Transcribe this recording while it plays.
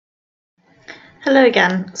Hello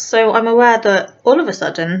again. So I'm aware that all of a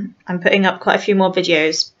sudden I'm putting up quite a few more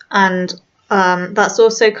videos, and that's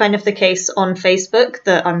also kind of the case on Facebook,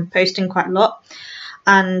 that I'm posting quite a lot.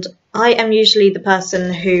 And I am usually the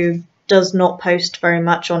person who does not post very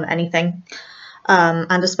much on anything.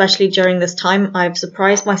 And especially during this time, I've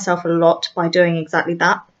surprised myself a lot by doing exactly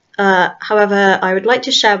that. However, I would like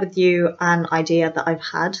to share with you an idea that I've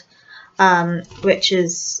had, which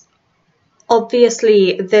is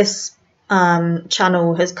obviously this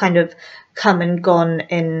channel has kind of come and gone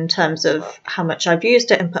in terms of how much I've used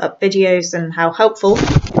it and put up videos and how helpful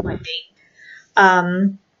it might be.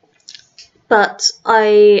 But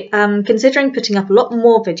I am considering putting up a lot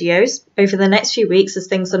more videos over the next few weeks as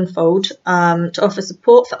things unfold, to offer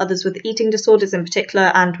support for others with eating disorders in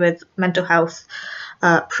particular and with mental health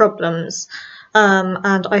problems.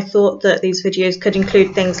 And I thought that these videos could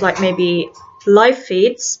include things like maybe live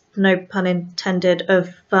feeds, no pun intended,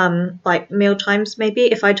 of like meal times. Maybe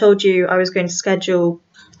if I told you I was going to schedule,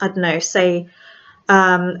 I don't know, say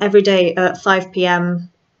every day at 5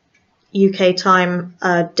 p.m. UK time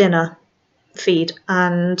dinner feed,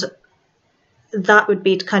 and that would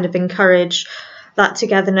be to kind of encourage that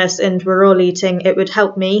togetherness and we're all eating. It would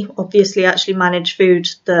help me obviously actually manage food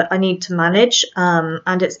that I need to manage,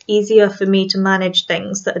 and it's easier for me to manage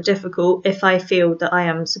things that are difficult if I feel that I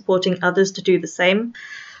am supporting others to do the same.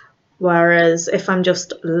 Whereas if I'm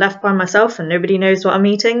just left by myself and nobody knows what I'm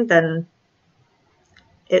eating, then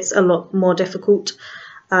it's a lot more difficult.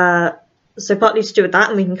 So partly to do with that,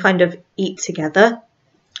 and we can kind of eat together.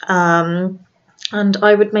 And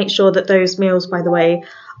I would make sure that those meals, by the way,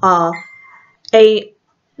 are a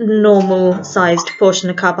normal sized portion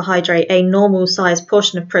of carbohydrate, a normal sized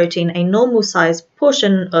portion of protein, a normal sized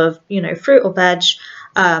portion of, fruit or veg,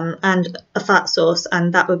 and a fat source.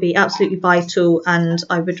 And that would be absolutely vital. And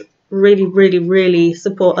I would really, really, really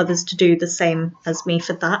support others to do the same as me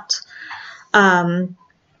for that. And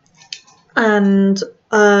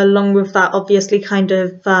along with that, obviously kind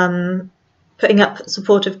of putting up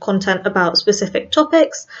supportive content about specific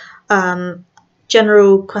topics,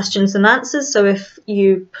 general questions and answers. So if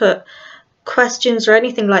you put questions or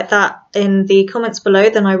anything like that in the comments below,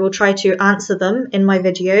 then I will try to answer them in my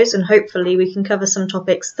videos, and hopefully we can cover some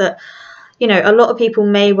topics that, a lot of people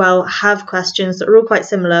may well have questions that are all quite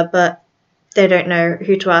similar, but they don't know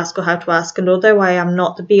who to ask or how to ask. And although I am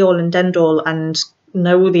not the be all and end all and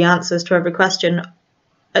know all the answers to every question,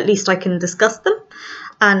 at least I can discuss them,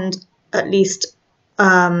 and at least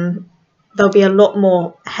there'll be a lot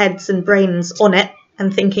more heads and brains on it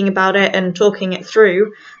and thinking about it and talking it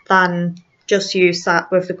through than just you sat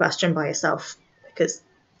with the question by yourself, because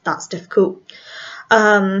that's difficult.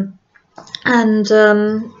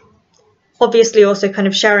 Obviously also kind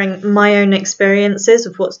of sharing my own experiences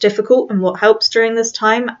of what's difficult and what helps during this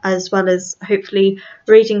time, as well as hopefully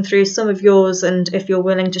reading through some of yours, and if you're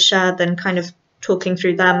willing to share, then kind of talking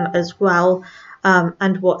through them as well,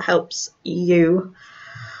 and what helps you.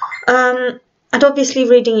 And obviously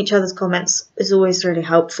reading each other's comments is always really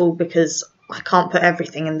helpful, because I can't put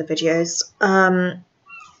everything in the videos.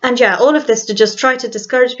 And yeah, all of this to just try to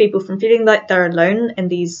discourage people from feeling like they're alone in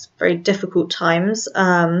these very difficult times,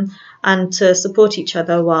 and to support each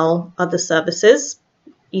other while other services,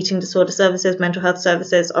 eating disorder services, mental health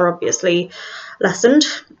services, are obviously lessened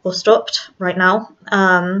or stopped right now.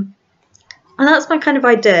 And that's my kind of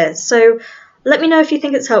idea. So let me know if you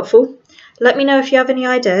think it's helpful. Let me know if you have any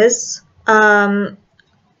ideas.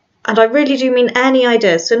 And I really do mean any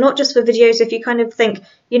ideas, so not just for videos. If you kind of think,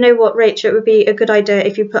 you know what, Rachel, it would be a good idea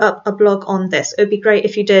if you put up a blog on this. It would be great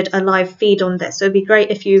if you did a live feed on this. It would be great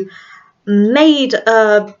if you made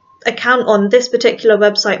a account on this particular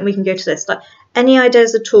website and we can go to this. Like, any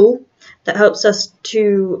ideas at all that helps us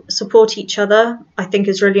to support each other, I think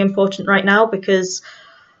is really important right now, because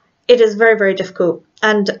it is very, very difficult.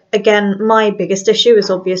 And again, my biggest issue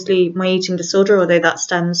is obviously my eating disorder, although that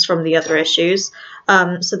stems from the other issues.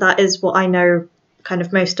 So that is what I know kind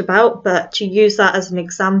of most about. But to use that as an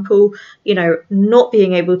example, not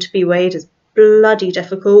being able to be weighed is bloody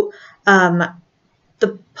difficult.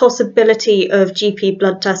 The possibility of GP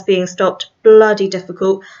blood tests being stopped, bloody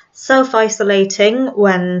difficult. Self-isolating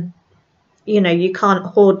when you can't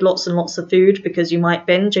hoard lots and lots of food because you might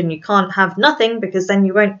binge, and you can't have nothing because then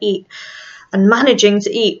you won't eat, and managing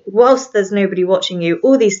to eat whilst there's nobody watching you.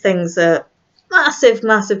 All these things are massive,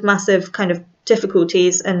 massive, massive kind of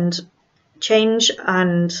difficulties, and change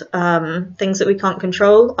and things that we can't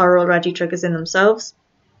control are already triggers in themselves.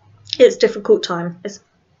 It's a difficult time. It's a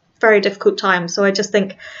very difficult time. So I just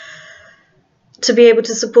think to be able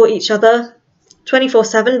to support each other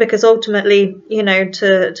 24/7, because ultimately,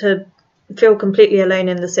 to feel completely alone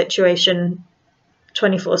in the situation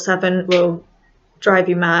 24/7 will drive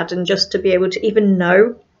you mad, and just to be able to even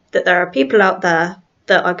know that there are people out there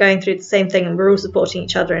that are going through the same thing, and we're all supporting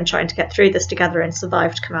each other and trying to get through this together and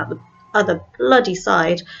survive to come out the other bloody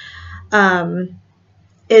side,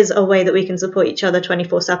 is a way that we can support each other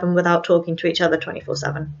 24/7 without talking to each other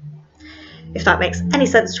 24/7, if that makes any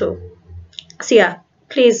sense at all. So yeah,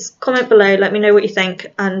 please comment below, let me know what you think,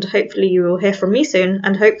 and hopefully you will hear from me soon,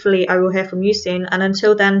 and hopefully I will hear from you soon. And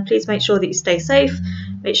until then, please make sure that you stay safe,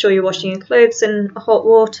 make sure you're washing your clothes in hot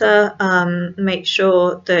water, make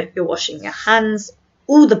sure that you're washing your hands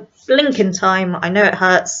all the blinking time. I know it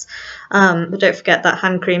hurts, but don't forget that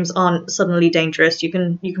hand creams aren't suddenly dangerous. You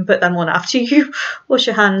can put them on after you wash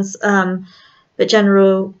your hands, but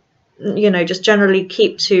just generally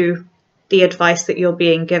keep to the advice that you're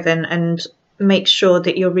being given, and make sure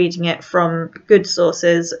that you're reading it from good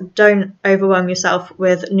sources. Don't overwhelm yourself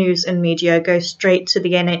with news and media. Go straight to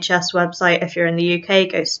the NHS website. If you're in the UK,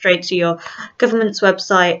 go straight to your government's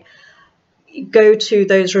website. Go to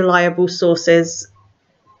those reliable sources.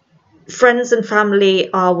 Friends and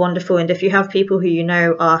family are wonderful, and if you have people who you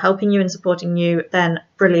know are helping you and supporting you, then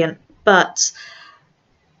brilliant. But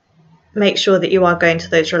make sure that you are going to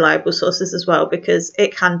those reliable sources as well, because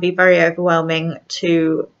it can be very overwhelming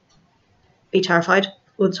to be terrified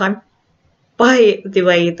all the time by the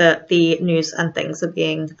way that the news and things are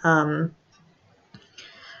being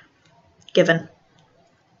given.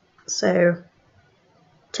 So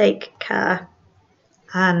take care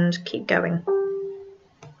and keep going.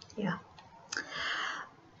 Yeah.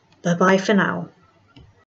 Bye bye for now.